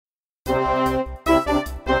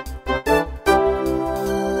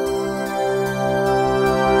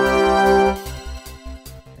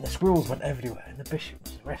everywhere and the bishop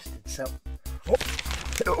was arrested, so...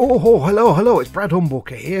 Hello, it's Brad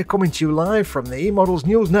Humbucker here, coming to you live from the eModels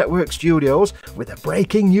News Network studios with a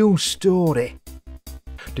breaking news story.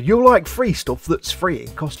 Do you like free stuff that's free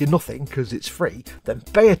and costs you nothing because it's free? Then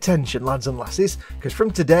pay attention, lads and lasses, because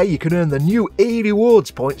from today you can earn the new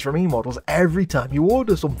eRewards points from eModels every time you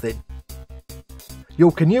order something. You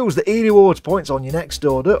can use the eRewards points on your next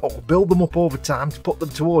order or build them up over time to put them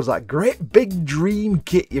towards that great big dream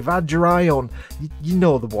kit you've had your eye on. You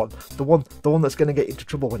know the one that's going to get you into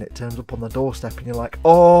trouble when it turns up on the doorstep and you're like,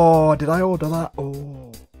 oh, did I order that?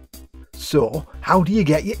 Oh. So, how do you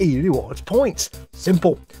get your eRewards points?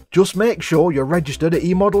 Simple. Just make sure you're registered at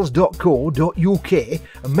emodels.co.uk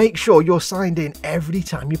and make sure you're signed in every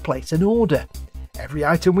time you place an order. Every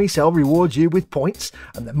item we sell rewards you with points,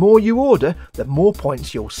 and the more you order, the more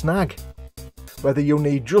points you'll snag. Whether you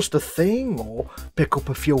need just a thing, or pick up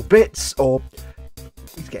a few bits, or...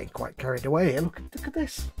 He's getting quite carried away here. Look at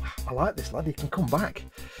this. I like this lad, he can come back.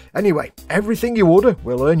 Anyway, everything you order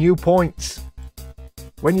will earn you points.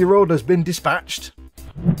 When your order's been dispatched,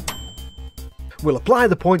 we'll apply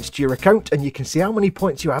the points to your account and you can see how many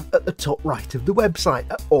points you have at the top right of the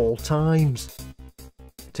website at all times.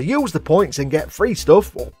 To use the points and get free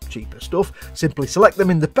stuff, or cheaper stuff, simply select them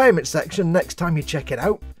in the payment section next time you check it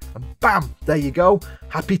out, and bam, there you go,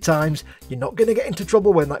 happy times. You're not going to get into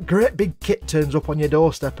trouble when that great big kit turns up on your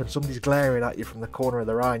doorstep and somebody's glaring at you from the corner of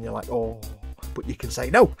their eye and you're like, oh, but you can say,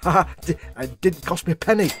 no, haha, it didn't cost me a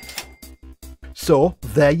penny. So,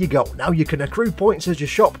 there you go. Now you can accrue points as you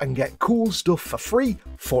shop and get cool stuff for free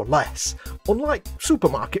for less. Unlike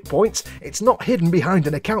supermarket points, it's not hidden behind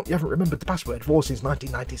an account you haven't remembered the password for since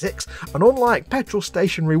 1996. And unlike petrol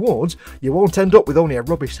station rewards, you won't end up with only a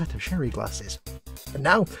rubbish set of sherry glasses. And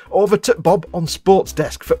now, over to Bob on Sports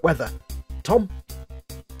Desk for weather. Tom?